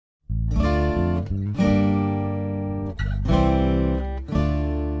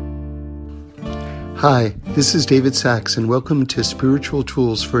Hi, this is David Sachs, and welcome to Spiritual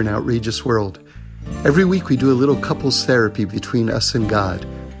Tools for an Outrageous World. Every week we do a little couples therapy between us and God.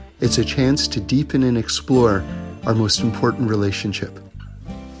 It's a chance to deepen and explore our most important relationship.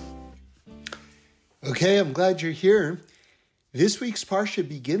 Okay, I'm glad you're here. This week's Parsha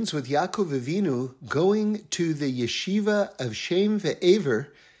begins with Yaakov Avinu going to the yeshiva of Shem ve'Ever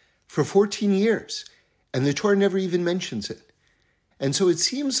for 14 years, and the Torah never even mentions it. And so it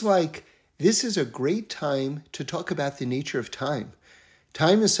seems like this is a great time to talk about the nature of time.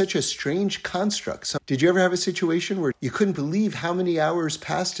 Time is such a strange construct. So, did you ever have a situation where you couldn't believe how many hours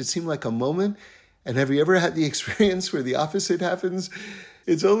passed? It seemed like a moment. And have you ever had the experience where the opposite happens?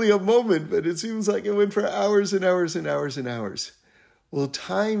 It's only a moment, but it seems like it went for hours and hours and hours and hours. Well,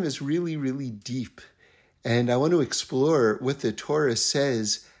 time is really, really deep. And I want to explore what the Torah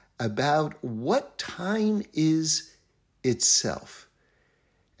says about what time is itself.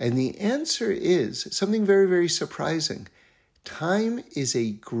 And the answer is something very, very surprising. Time is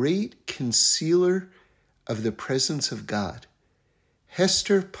a great concealer of the presence of God.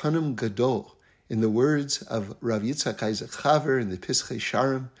 Hester Panim Gadol, in the words of Rav Yitzchak Isaac Chaver in the Pischei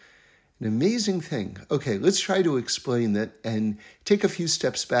Sharim. An amazing thing. Okay, let's try to explain that and take a few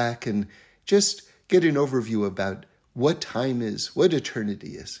steps back and just get an overview about what time is, what eternity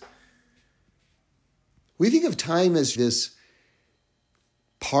is. We think of time as this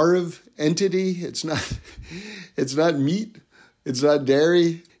parv entity. It's not meat. It's not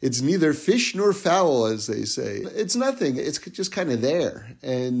dairy. It's neither fish nor fowl, as they say. It's nothing. It's just kind of there.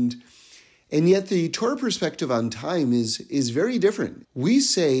 And yet the Torah perspective on time is very different. We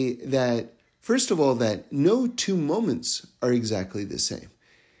say that, first of all, that no two moments are exactly the same.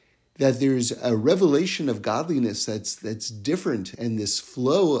 That there's a revelation of godliness that's different, and this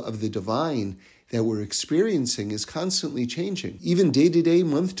flow of the divine that we're experiencing is constantly changing. Even day to day,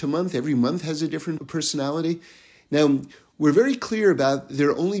 month to month, every month has a different personality. Now, we're very clear about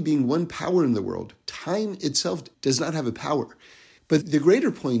there only being one power in the world. Time itself does not have a power. But the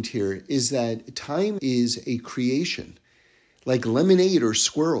greater point here is that time is a creation. Like lemonade or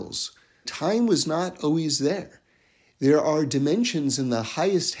squirrels, time was not always there. There are dimensions in the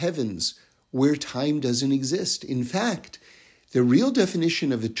highest heavens where time doesn't exist. In fact, the real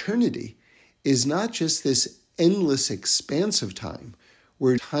definition of eternity is not just this endless expanse of time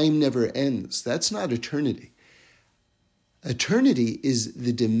where time never ends. That's not eternity. Eternity is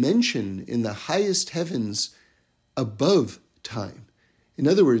the dimension in the highest heavens above time. In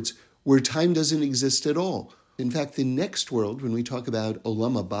other words, where time doesn't exist at all. In fact, the next world, when we talk about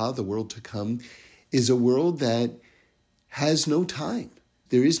Olam Haba, the world to come, is a world that has no time.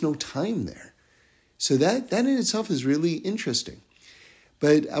 There is no time there. So that in itself is really interesting.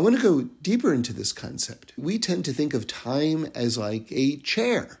 But I want to go deeper into this concept. We tend to think of time as like a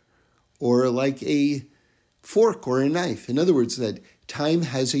chair or like a fork or a knife. In other words, that time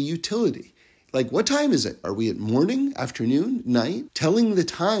has a utility. Like, what time is it? Are we at morning, afternoon, night? Telling the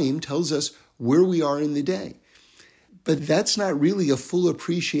time tells us where we are in the day. But that's not really a full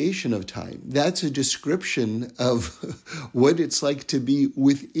appreciation of time. That's a description of what it's like to be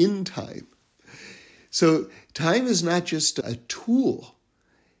within time. So time is not just a tool.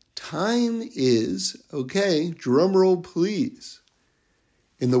 Time is, okay, drum roll please.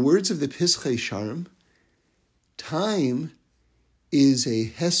 In the words of the Pischei Sharim, time is a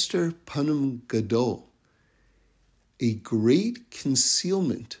Hester Panim Gadol, a great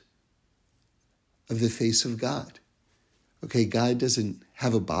concealment of the face of God. Okay, God doesn't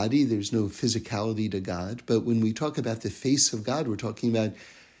have a body, there's no physicality to God, but when we talk about the face of God, we're talking about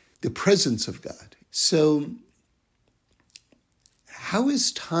the presence of God. So, how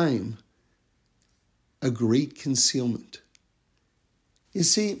is time a great concealment? You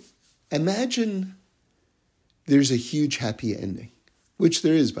see, imagine there's a huge happy ending, which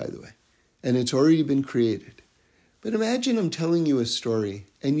there is, by the way, and it's already been created. But imagine I'm telling you a story,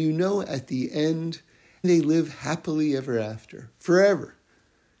 and you know at the end, they live happily ever after, forever.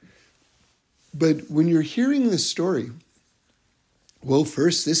 But when you're hearing this story, well,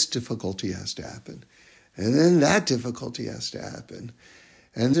 first this difficulty has to happen, and then that difficulty has to happen.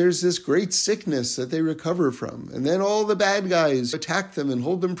 And there's this great sickness that they recover from. And then all the bad guys attack them and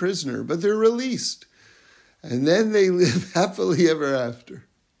hold them prisoner, but they're released. And then they live happily ever after.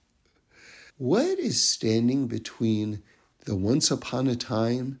 What is standing between the once upon a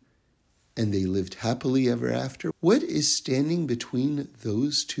time and they lived happily ever after? What is standing between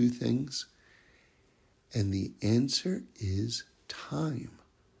those two things? And the answer is time.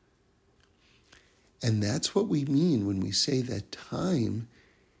 And that's what we mean when we say that time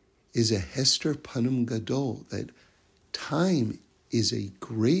is a Hester Panim Gadol, that time is a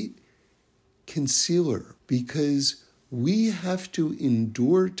great concealer, because we have to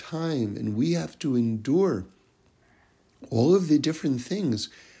endure time and we have to endure all of the different things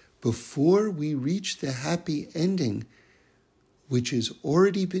before we reach the happy ending, which has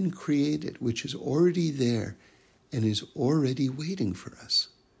already been created, which is already there, and is already waiting for us.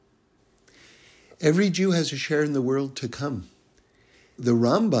 Every Jew has a share in the world to come. The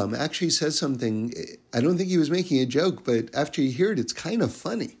Rambam actually says something, I don't think he was making a joke, but after you hear it, it's kind of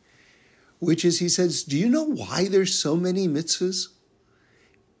funny, which is he says, do you know why there's so many mitzvahs?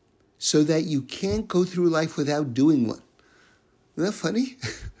 So that you can't go through life without doing one. Isn't that funny?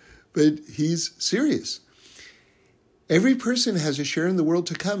 But he's serious. Every person has a share in the world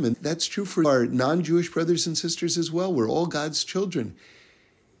to come, and that's true for our non-Jewish brothers and sisters as well. We're all God's children.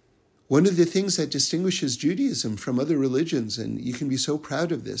 One of the things that distinguishes Judaism from other religions, and you can be so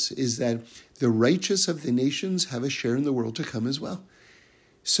proud of this, is that the righteous of the nations have a share in the world to come as well.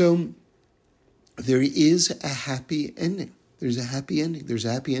 So there is a happy ending. There's a happy ending. There's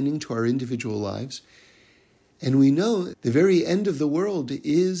a happy ending to our individual lives. And we know the very end of the world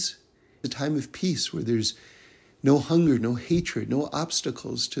is a time of peace where there's no hunger, no hatred, no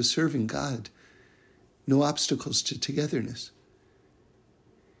obstacles to serving God, no obstacles to togetherness.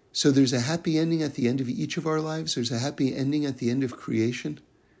 So there's a happy ending at the end of each of our lives. There's a happy ending at the end of creation.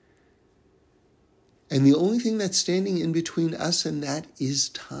 And the only thing that's standing in between us and that is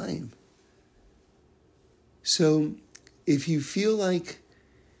time. So if you feel like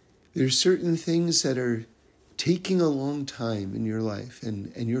there's certain things that are taking a long time in your life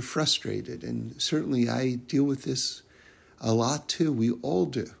and you're frustrated, and certainly I deal with this a lot too, we all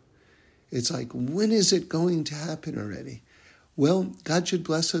do. It's like, when is it going to happen already? Well, God should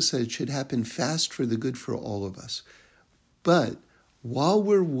bless us that it should happen fast for the good for all of us. But while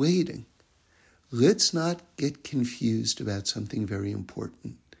we're waiting, let's not get confused about something very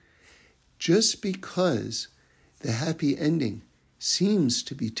important. Just because the happy ending seems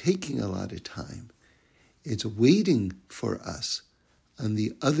to be taking a lot of time, it's waiting for us on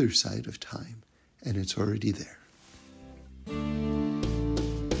the other side of time, and it's already there.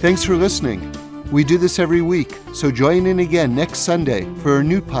 Thanks for listening. We do this every week, so join in again next Sunday for a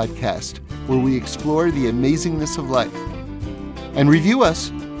new podcast where we explore the amazingness of life. And review us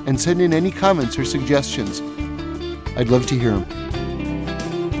and send in any comments or suggestions. I'd love to hear them.